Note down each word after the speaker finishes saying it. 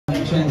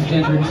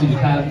transgender to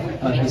have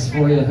a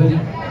Dysphoria Hoodie.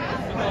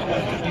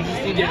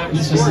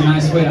 It's just a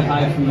nice way to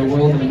hide from the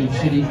world when you're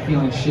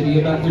feeling shitty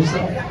about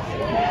yourself.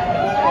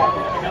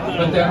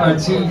 But there are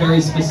two very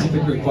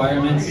specific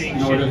requirements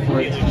in order for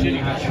it to be an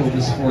actual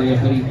Dysphoria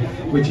Hoodie,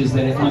 which is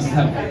that it must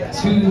have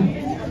two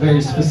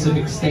very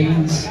specific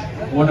stains,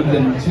 one of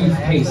them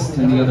toothpaste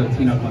and the other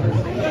peanut butter.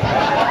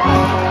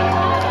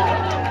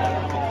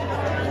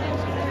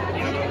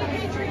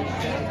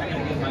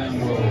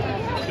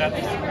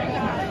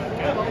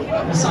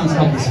 This song's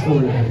called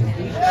Dysphoria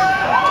Hoodie.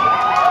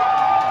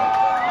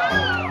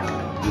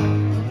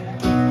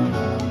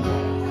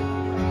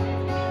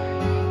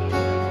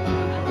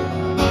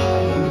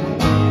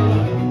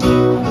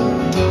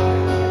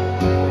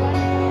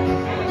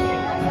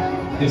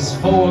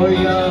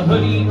 Dysphoria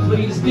Hoodie,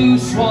 please do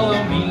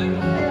swallow me.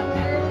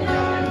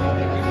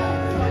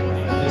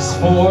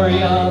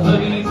 Dysphoria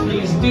Hoodie,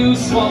 please do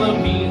swallow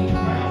me.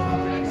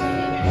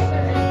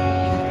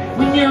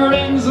 When your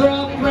ends are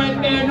all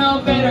threadbare,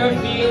 no better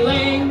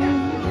feeling.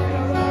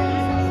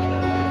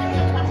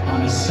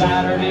 On a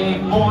Saturday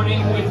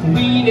morning with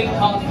weed and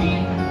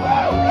coffee,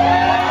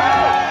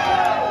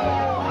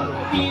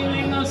 a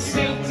feeling of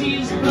safety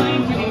is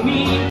blanketing